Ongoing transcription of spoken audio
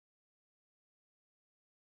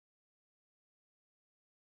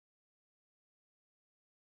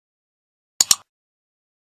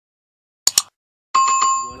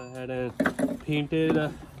ahead and painted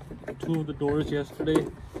 2 of the doors yesterday,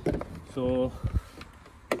 so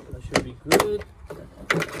that should be good.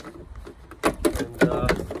 And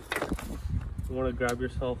you want to grab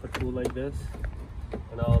yourself a tool like this,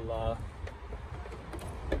 and I'll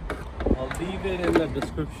leave it in the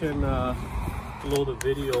description below the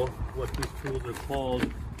video what these tools are called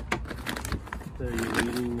that you're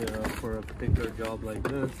needing for a particular job like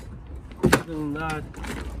this. Other than that,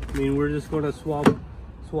 I mean, we're just going to swap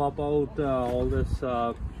out all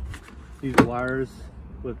these wires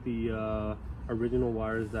with the original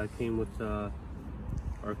wires that came with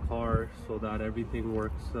our car, so that everything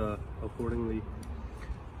works accordingly.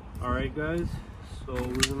 All right guys, so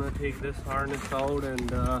we're gonna take this harness out,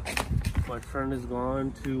 and my friend is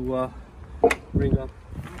gone to bring the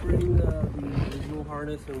original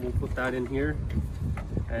harness, and we'll put that in here,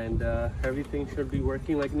 and everything should be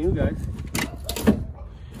working like new, guys.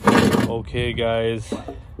 Okay guys,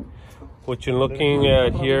 what you're looking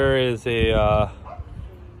at here is a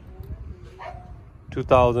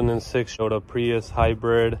 2006 Toyota Prius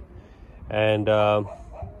hybrid, and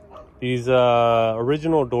these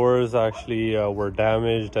original doors actually were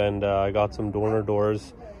damaged, and I got some donor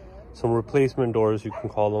doors, some replacement doors you can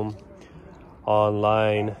call them,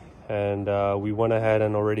 online, and we went ahead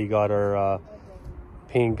and already got our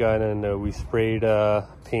paint gun, and we sprayed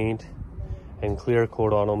paint and clear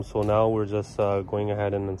coat on them. So now we're just going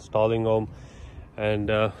ahead and installing them.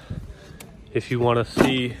 And if you want to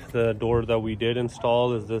see the door that we did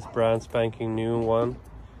install, is this brand spanking new one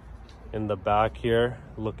in the back here,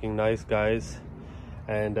 looking nice, guys.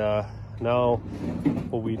 And now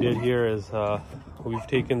what we did here is we've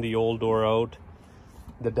taken the old door out,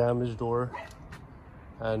 the damaged door,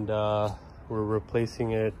 and we're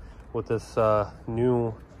replacing it with this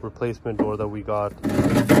new replacement door that we got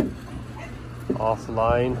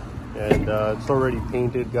offline, and it's already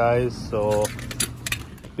painted, guys. So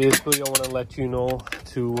basically I want to let you know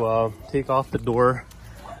to take off the door.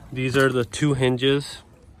 These are the 2 hinges,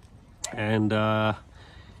 and a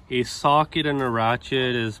socket and a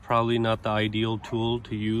ratchet is probably not the ideal tool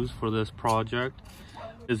to use for this project.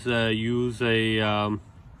 Is use a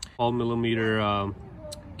 12mm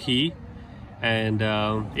key, and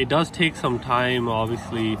it does take some time,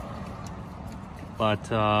 obviously, but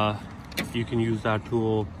you can use that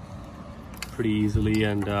tool pretty easily.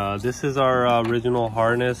 And this is our original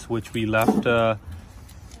harness, which we left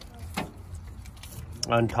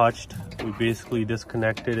untouched. We basically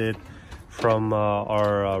disconnected it from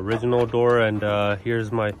our original door, and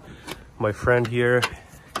here's my friend here.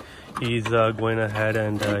 He's going ahead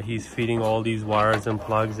and he's feeding all these wires and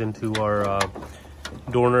plugs into our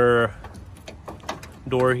donor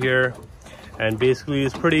door here. And basically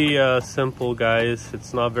it's pretty simple, guys.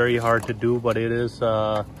 It's not very hard to do, but it is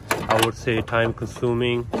I would say time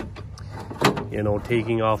consuming, you know,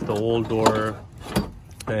 taking off the old door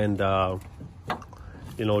and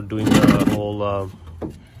you know, doing the whole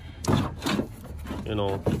you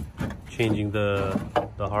know, changing the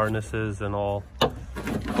harnesses and all.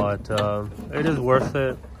 But it is worth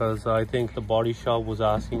it, because I think the body shop was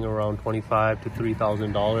asking around $2,500 to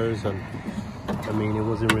 $3,000, and I mean, it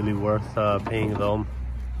wasn't really worth paying them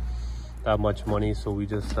that much money. So we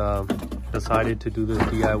just decided to do this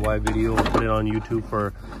DIY video, put it on YouTube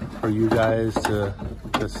for you guys to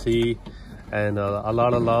see. And a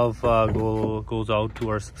lot of love goes out to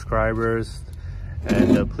our subscribers,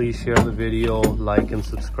 and please share the video, like and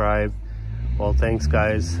subscribe. Well, thanks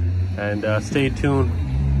guys, and stay tuned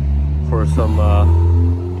for some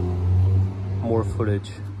more footage.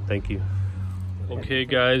 Thank you. Okay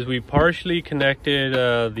guys, we partially connected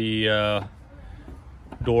the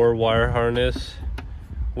door wire harness,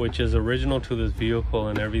 which is original to this vehicle,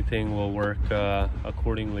 and everything will work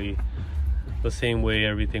accordingly, the same way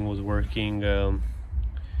everything was working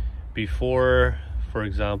before. For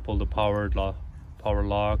example, the power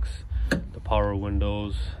locks, the power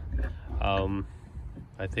windows,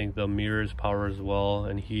 I think the mirrors power as well,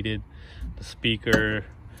 and heated, the speaker,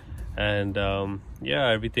 and yeah,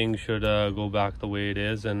 everything should go back the way it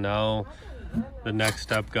is. And now the next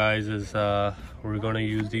step, guys, is we're going to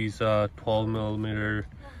use these 12mm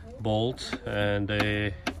bolts and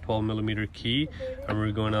a 12mm key, and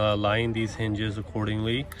we're going to align these hinges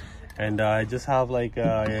accordingly. And I just have like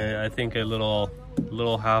I think a little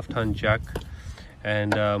half-ton jack,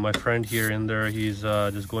 and my friend here in there, he's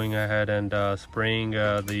just going ahead and spraying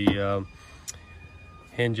the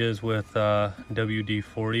hinges with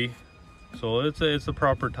WD-40. So it's a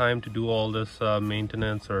proper time to do all this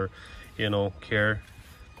maintenance, or you know, care,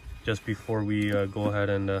 just before we go ahead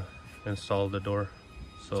and install the door.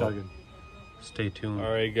 So stay tuned.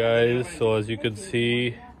 All right guys, so as you can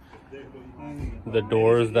see, the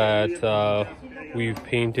doors that we've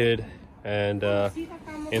painted and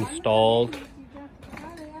installed.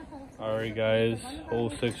 Alright guys,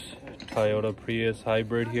 06 Toyota Prius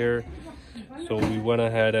hybrid here. So we went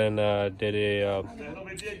ahead and did a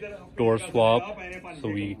door swap. So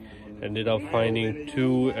we ended up finding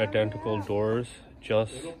two identical doors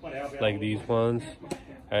just like these ones,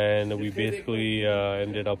 and we basically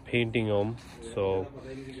ended up painting them. So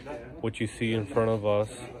what you see in front of us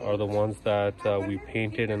are the ones that we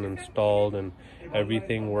painted and installed, and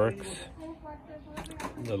everything works.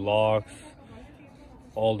 The locks,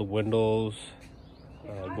 all the windows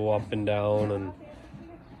go up and down,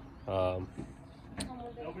 and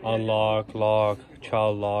unlock, lock,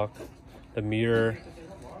 child lock, the mirror,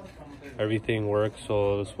 everything works.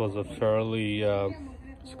 So this was a fairly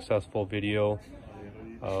successful video.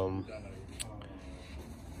 It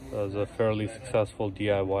was a fairly successful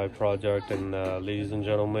DIY project, and ladies and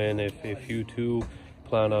gentlemen, if you too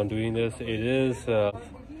plan on doing this, it is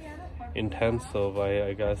intensive,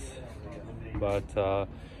 I guess, but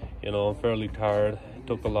you know, I'm fairly tired. It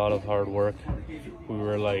took a lot of hard work. We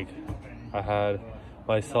were like, I had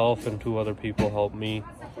myself and two other people help me.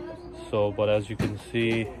 So, but as you can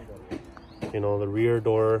see, you know, the rear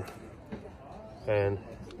door and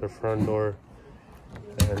the front door,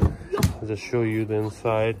 and I'll just show you the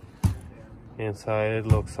inside. Inside it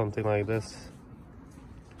looks something like this.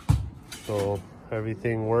 So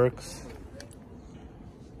everything works.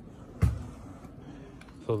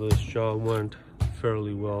 So this job went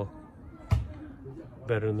fairly well,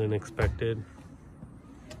 better than expected.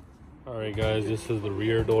 Alright guys, this is the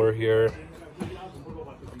rear door here,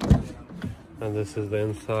 and this is the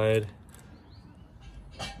inside.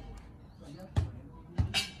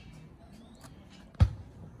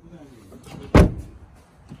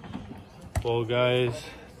 Well guys,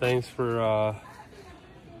 thanks for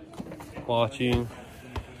watching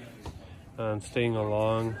and staying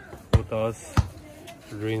along with us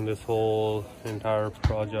during this whole entire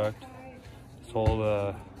project, this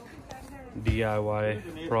whole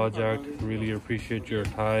DIY project. Really appreciate your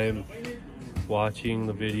time watching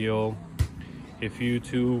the video. If you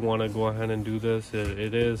too want to go ahead and do this,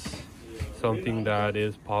 it is something that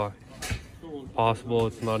is possible.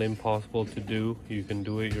 It's not impossible to do. You can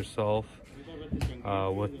do it yourself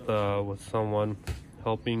with someone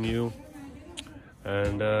helping you.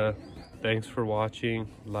 And thanks for watching.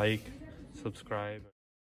 Like, subscribe.